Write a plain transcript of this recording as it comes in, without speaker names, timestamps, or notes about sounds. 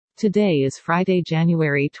Today is Friday,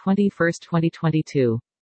 January 21, 2022.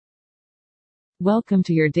 Welcome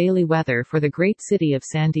to your daily weather for the great city of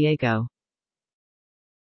San Diego.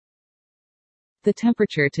 The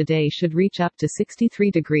temperature today should reach up to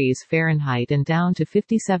 63 degrees Fahrenheit and down to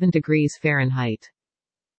 57 degrees Fahrenheit.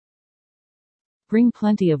 Bring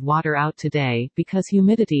plenty of water out today, because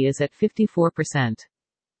humidity is at 54%.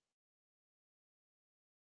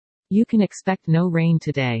 You can expect no rain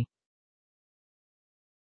today.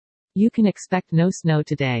 You can expect no snow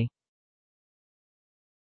today.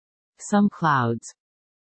 Some clouds.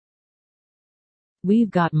 We've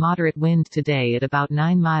got moderate wind today at about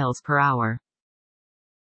 9 miles per hour.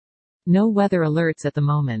 No weather alerts at the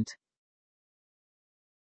moment.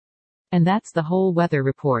 And that's the whole weather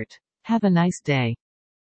report. Have a nice day.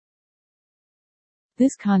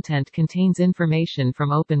 This content contains information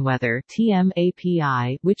from OpenWeather (TM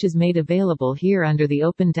API), which is made available here under the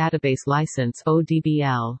Open Database License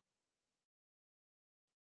 (ODBL).